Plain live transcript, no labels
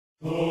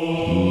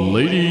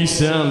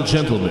Ladies and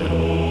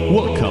gentlemen,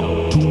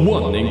 welcome to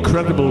one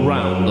incredible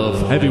round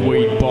of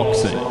heavyweight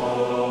boxing.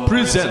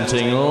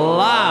 Presenting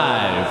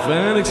live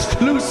and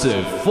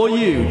exclusive for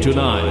you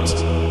tonight,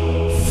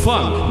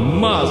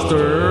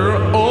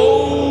 Funkmaster Ozone,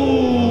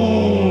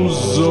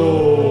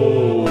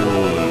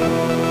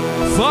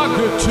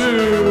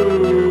 Funkatoon,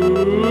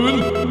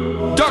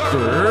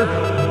 Dr.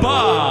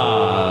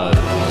 Buzz,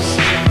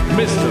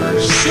 Mr.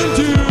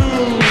 Shintu,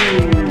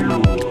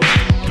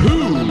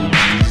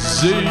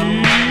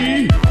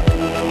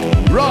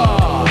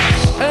 Ross,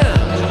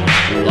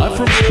 and live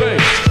from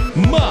space,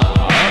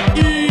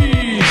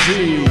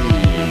 Easy.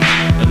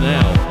 And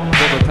now,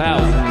 for the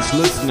thousands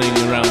listening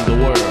around the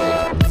world,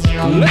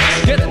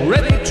 let's get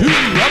ready to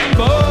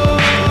rumble!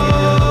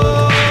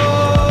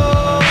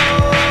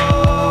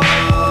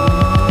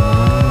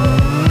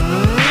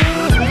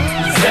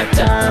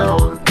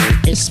 Zapptown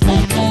is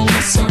making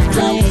some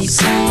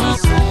crazy.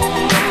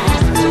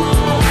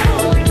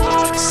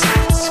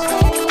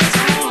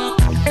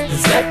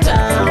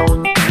 Zapptown.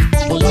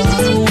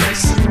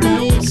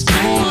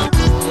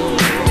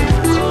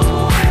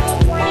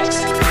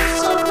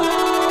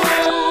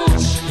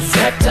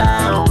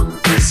 Zapptown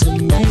is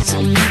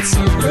amazing, it's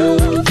so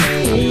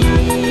groovy.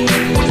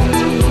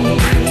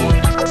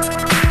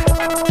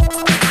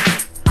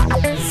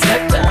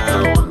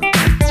 Zapptown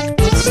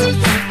is a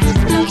fucking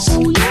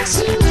amazing, yes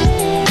it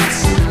is.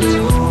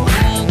 You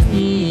and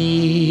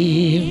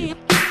me.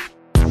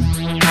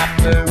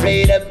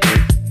 Operator,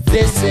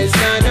 this is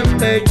an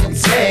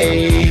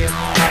emergency.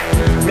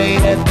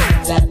 Operator,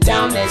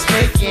 Zapptown is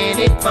making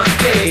it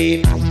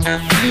funky. I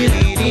feel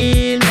it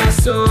in my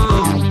soul.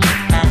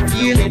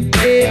 Feel it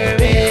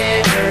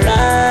wherever I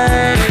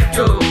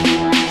go.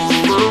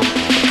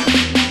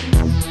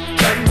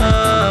 Come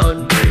on,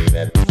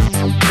 baby,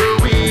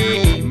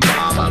 ooh-wee,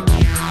 mama.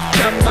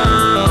 Come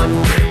on,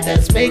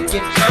 let's make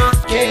it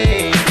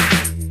funky.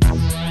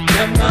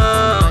 Come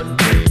on,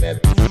 baby,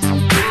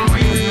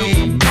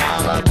 ooh-wee,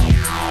 mama.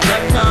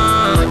 Come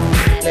on,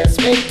 let's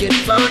make it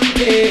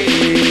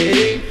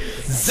funky.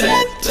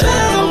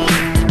 Zapptown.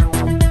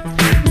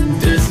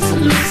 This is a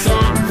little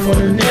song for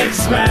the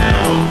next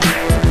round.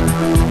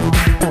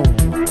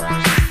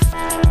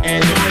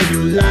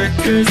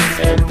 Likers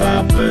and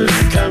poppers,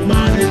 come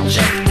on and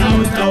check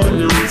out our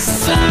new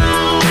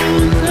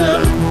sound.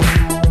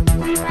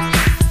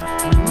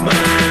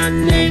 My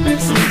name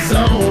is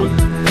Ozone,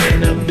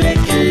 and I'm back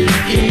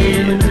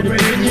again with a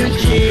brand new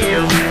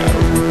jam.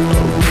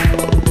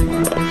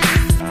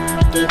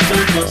 The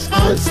Talkbox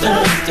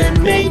Allstars, they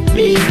make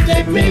me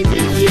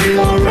feel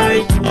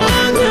alright,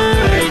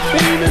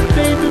 baby,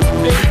 baby,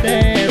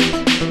 baby.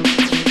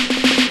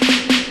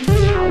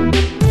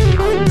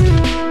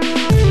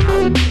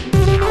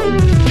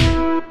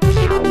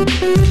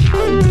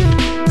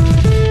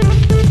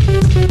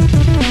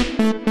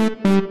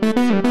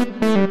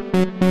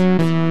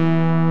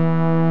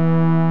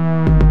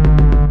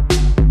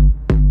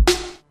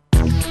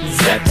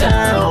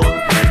 Zapptown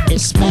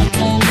is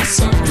making us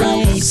so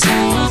crazy.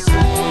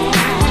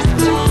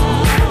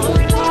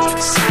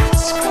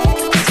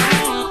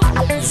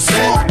 Zapptown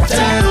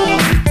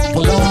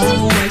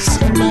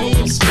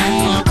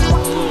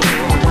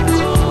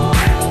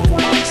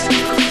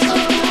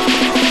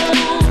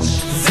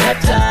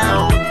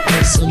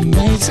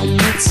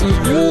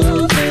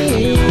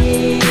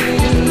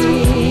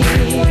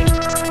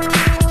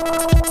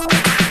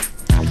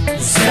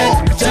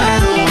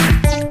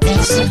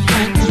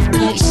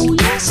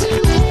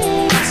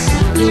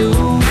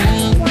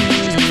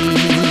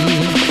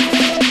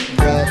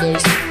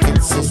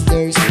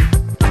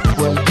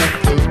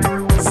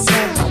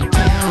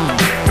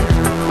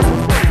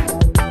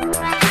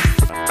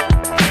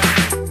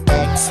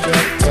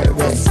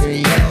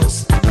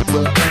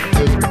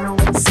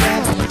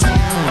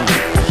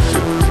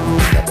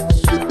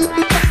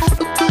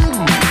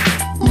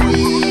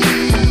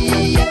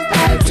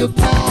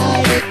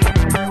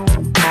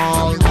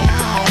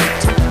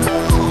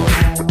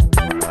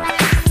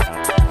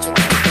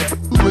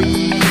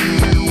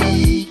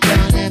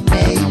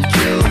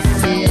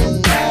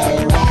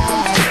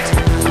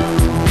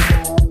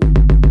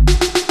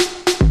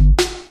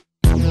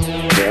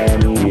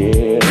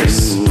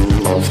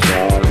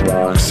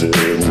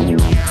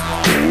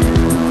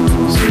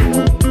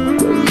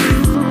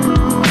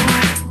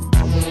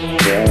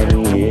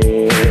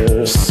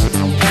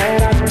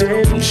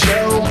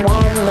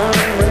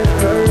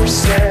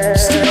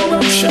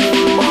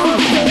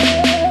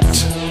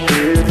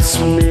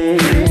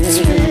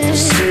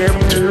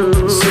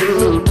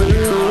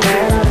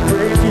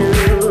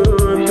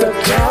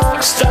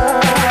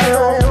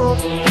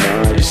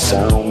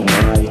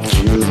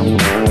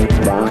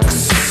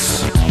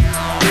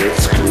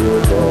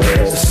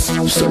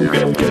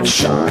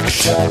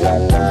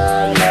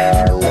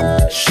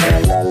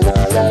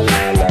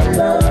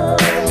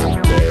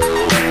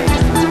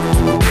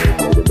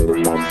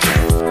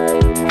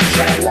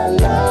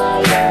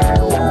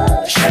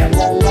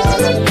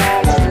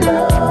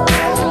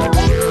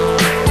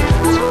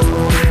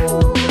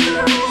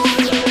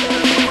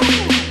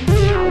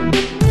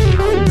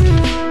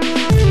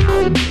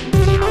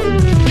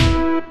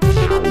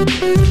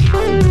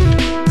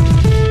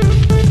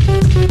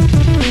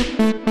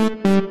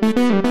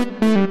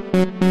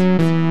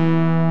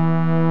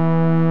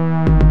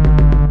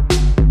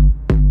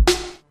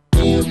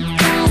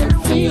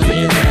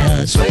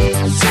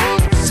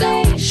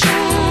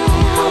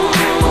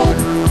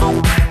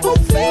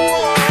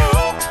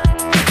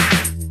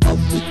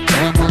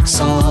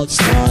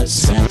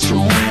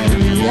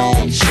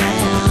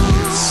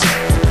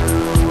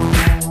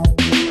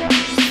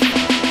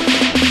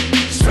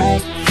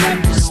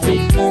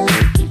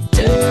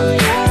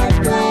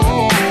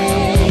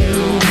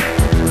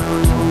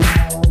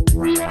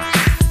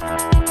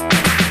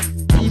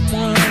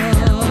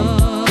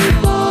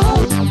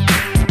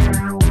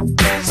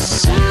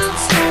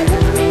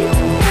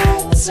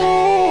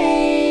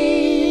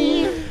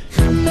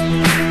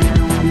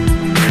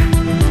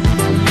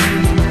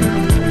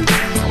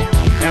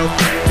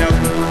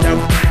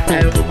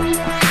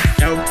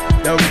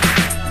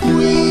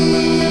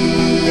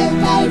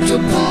you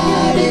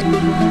party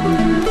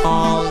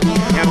all night.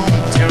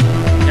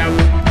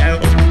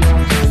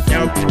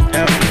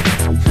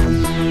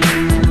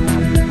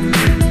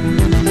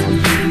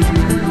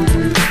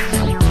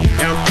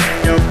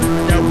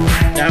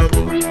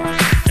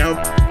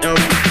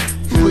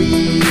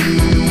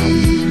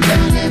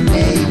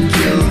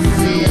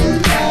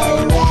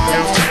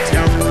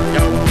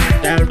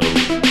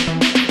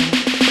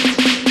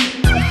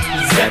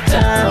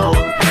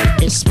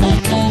 It's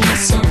making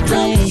us so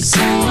crazy.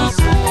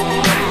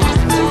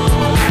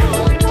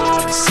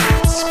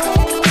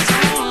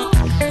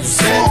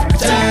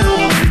 Zapptown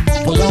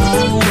will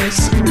always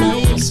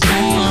amaze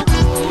me.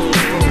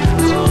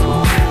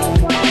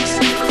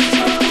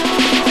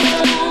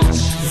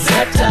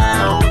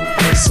 Zapptown,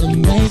 it's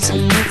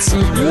amazing, it's so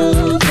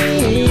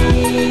groovy.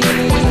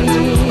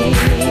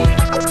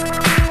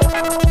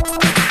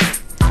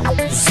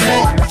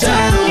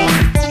 Zapptown,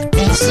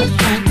 it's a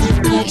funky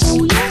place.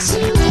 Yes,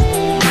 it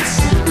is.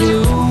 You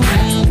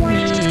and me.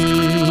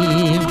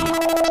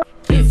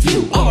 If you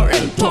are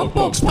a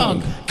Talkbox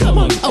punk, come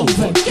on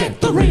over,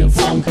 get the real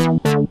funk.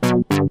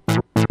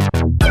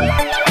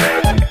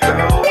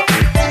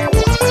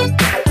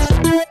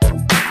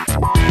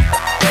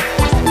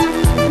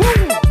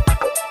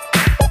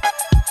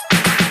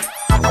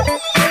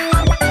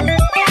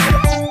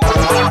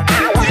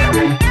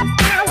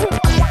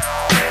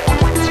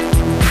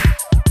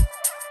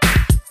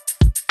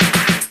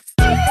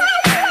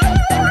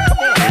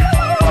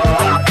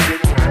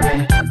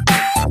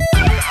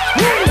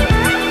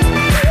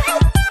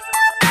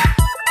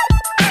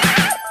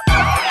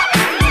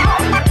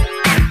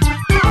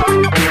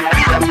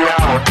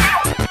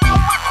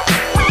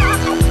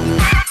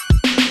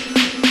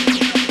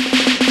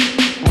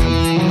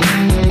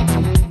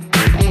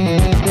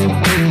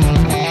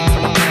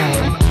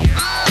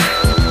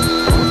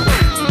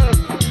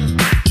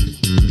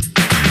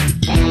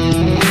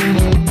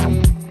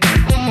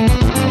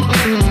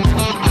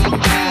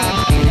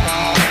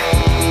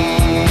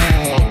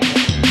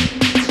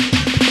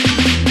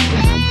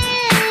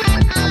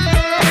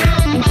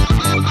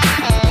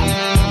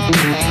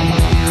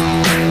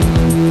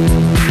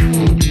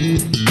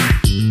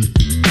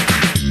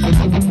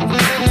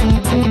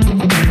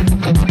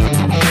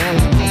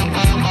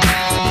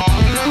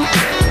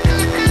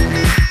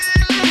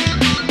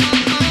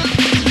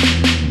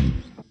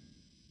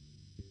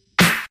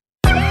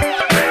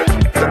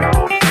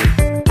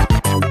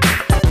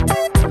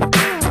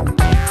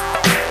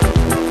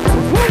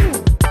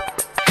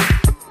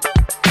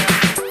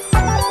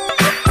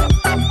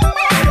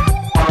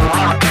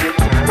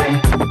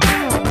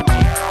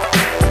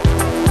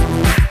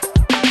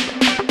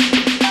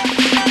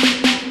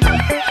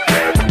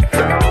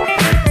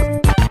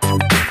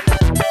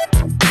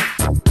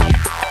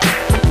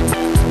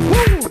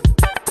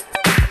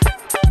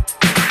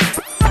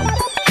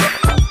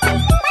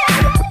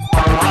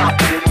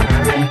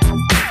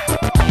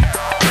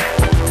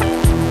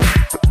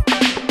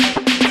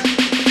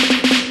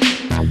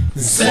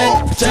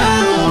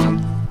 Zapptown,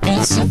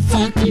 it's a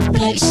funky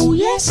place. Oh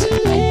yes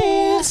it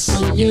is.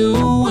 For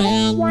you and